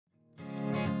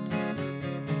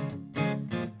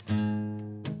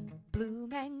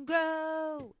and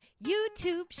Grow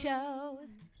YouTube show.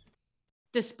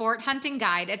 The Sport Hunting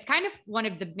Guide. It's kind of one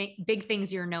of the big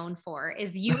things you're known for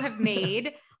is you have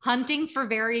made hunting for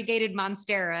variegated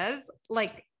monsteras,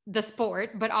 like the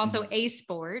sport, but also a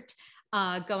sport.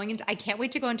 I can't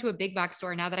wait to go into a big box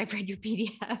store now that I've read your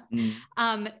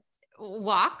PDF.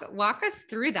 Walk us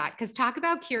through that, because talk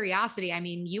about curiosity. I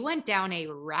mean, you went down a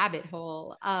rabbit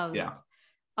hole of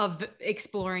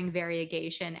exploring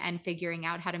variegation and figuring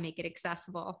out how to make it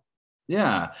accessible.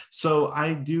 Yeah. So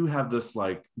I do have this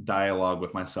like dialogue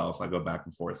with myself. I go back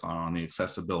and forth on the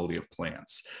accessibility of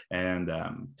plants. And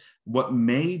what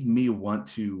made me want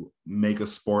to make a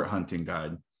sport hunting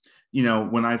guide, you know,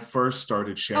 when I first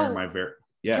started sharing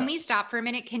Yes. Can we stop for a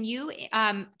minute? Can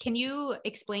you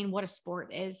explain what a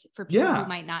sport is for people who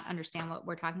might not understand what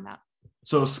we're talking about?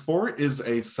 So sport is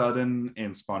a sudden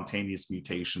and spontaneous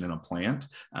mutation in a plant.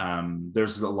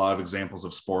 There's a lot of examples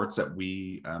of sports that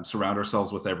we surround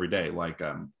ourselves with every day, like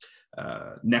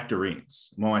nectarines,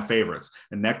 one of my favorites.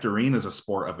 A nectarine is a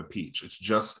sport of a peach. It's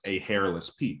just a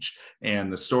hairless peach.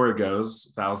 And the story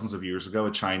goes, thousands of years ago,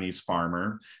 a Chinese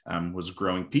farmer was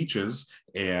growing peaches,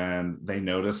 and they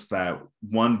noticed that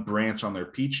one branch on their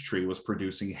peach tree was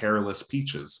producing hairless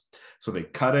peaches. So they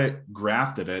cut it,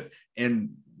 grafted it,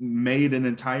 and made an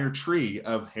entire tree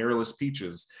of hairless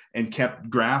peaches, and kept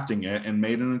grafting it and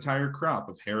made an entire crop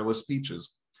of hairless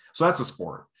peaches. So that's a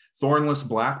sport. Thornless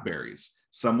blackberries.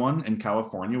 Someone in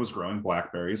California was growing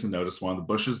blackberries and noticed one of the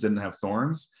bushes didn't have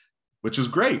thorns, which is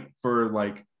great for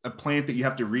like a plant that you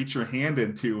have to reach your hand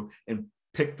into and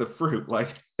pick the fruit. Like,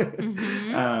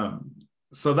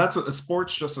 so that's a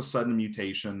sport's just a sudden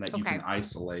mutation that you can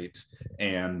isolate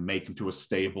and make into a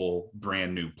stable,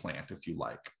 brand new plant, if you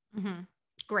like.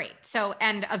 Great. So,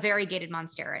 and a variegated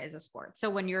Monstera is a sport. So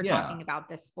when you're talking about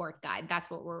this sport guide, that's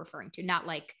what we're referring to, not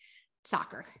like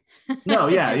soccer. No,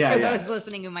 For those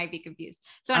listening who might be confused.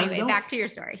 So anyway, back to your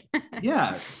story.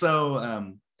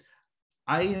 So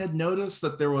I had noticed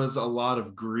that there was a lot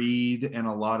of greed and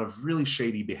a lot of really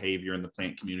shady behavior in the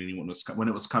plant community when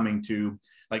it was coming to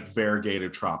like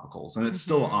variegated tropicals, and it's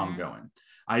still ongoing.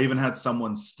 I even had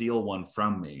someone steal one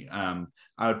from me.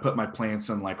 I would put my plants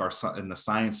in like in the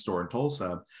science store in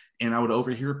Tulsa, and I would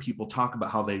overhear people talk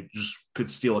about how they just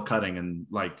could steal a cutting and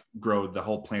like grow the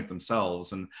whole plant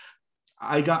themselves. And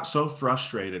I got so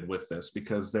frustrated with this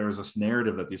because there was this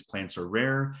narrative that these plants are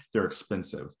rare, they're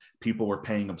expensive. People were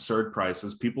paying absurd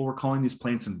prices. People were calling these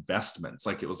plants investments,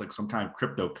 like it was like some kind of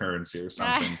cryptocurrency or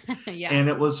something. And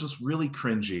it was just really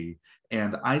cringy.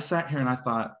 And I sat here and I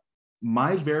thought,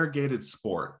 my variegated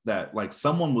sport that like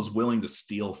someone was willing to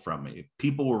steal from me,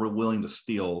 people were willing to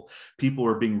steal, people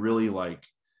were being really like,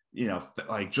 you know,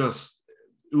 like just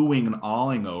oohing and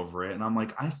awing over it. And I'm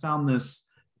like, I found this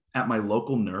at my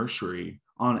local nursery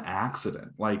on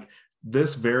accident. Like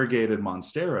this variegated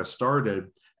Monstera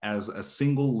started as a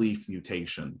single leaf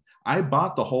mutation. I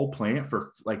bought the whole plant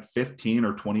for like $15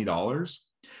 or $20,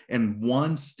 and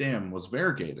one stem was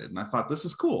variegated. And I thought, this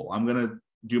is cool. I'm going to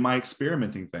do my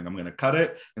experimenting thing. I'm going to cut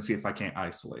it and see if I can't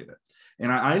isolate it.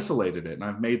 And I isolated it, and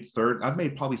I've made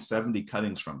probably 70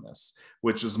 cuttings from this,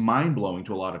 which is mind blowing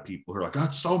to a lot of people who are like,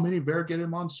 "Got so many variegated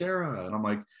Monstera." And I'm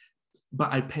like,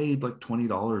 but I paid like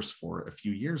 $20 for it a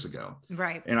few years ago.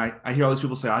 Right. And I hear all these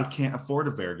people say, I can't afford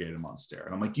a variegated Monstera.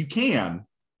 And I'm like, you can.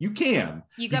 But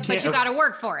you got to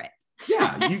work for it.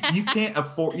 Yeah, you can't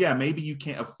afford, maybe you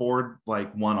can't afford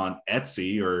like one on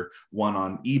Etsy or one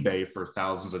on eBay for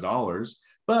thousands of dollars,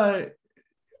 but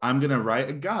I'm going to write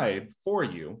a guide for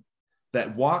you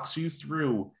that walks you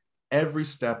through every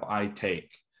step I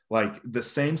take. Like the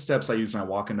same steps I use when I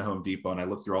walk into Home Depot and I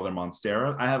look through all their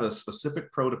Monstera. I have a specific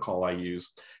protocol I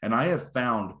use, and I have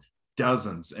found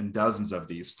dozens and dozens of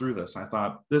these through this. I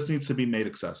thought this needs to be made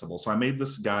accessible. So I made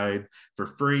this guide for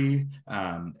free.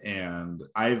 And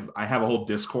I have a whole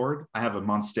Discord. I have a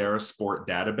Monstera sport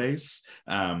database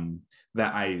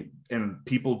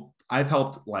I've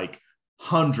helped like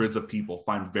hundreds of people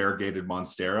find variegated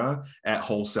Monstera at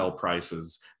wholesale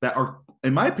prices that are,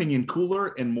 in my opinion,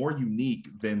 cooler and more unique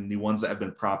than the ones that have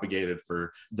been propagated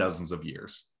for dozens of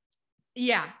years.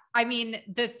 Yeah. I mean,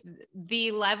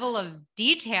 the level of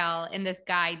detail in this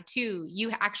guide too, you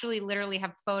actually literally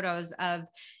have photos of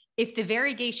if the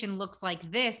variegation looks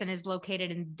like this and is located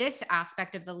in this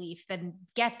aspect of the leaf, then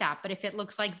get that. But if it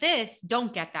looks like this,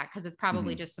 don't get that, because it's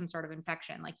probably just some sort of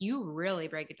infection. Like you really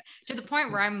break it down to the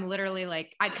point where I'm literally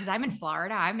like, because I'm in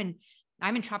Florida, I'm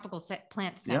in tropical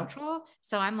plant central. Yep.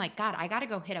 So I'm like, God, I got to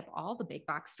go hit up all the big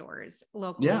box stores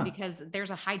locally because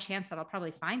there's a high chance that I'll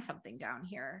probably find something down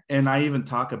here. And I even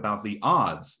talk about the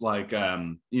odds. Like,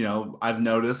 I've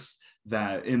noticed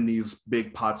that in these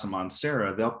big pots of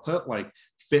Monstera, they'll put like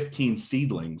 15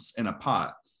 seedlings in a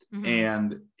pot. Mhm.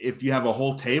 And if you have a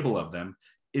whole table of them,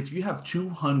 if you have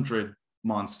 200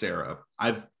 Monstera,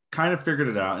 I've kind of figured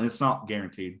it out, and it's not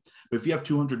guaranteed, but if you have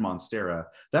 200 Monstera,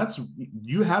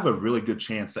 you have a really good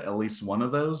chance that at least one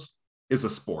of those is a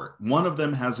sport. One of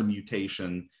them has a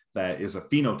mutation that is a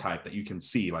phenotype that you can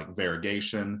see, like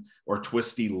variegation or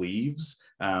twisty leaves.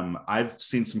 I've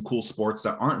seen some cool sports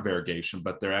that aren't variegation,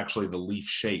 but they're actually the leaf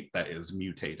shape that is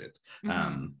mutated.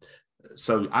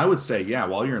 So I would say, yeah,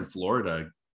 while you're in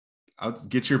Florida, I'll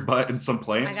get your butt in some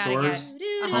plant stores,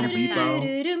 Home Depot.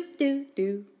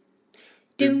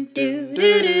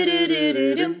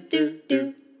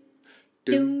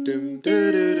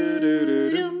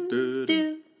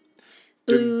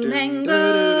 Boom and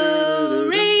grow.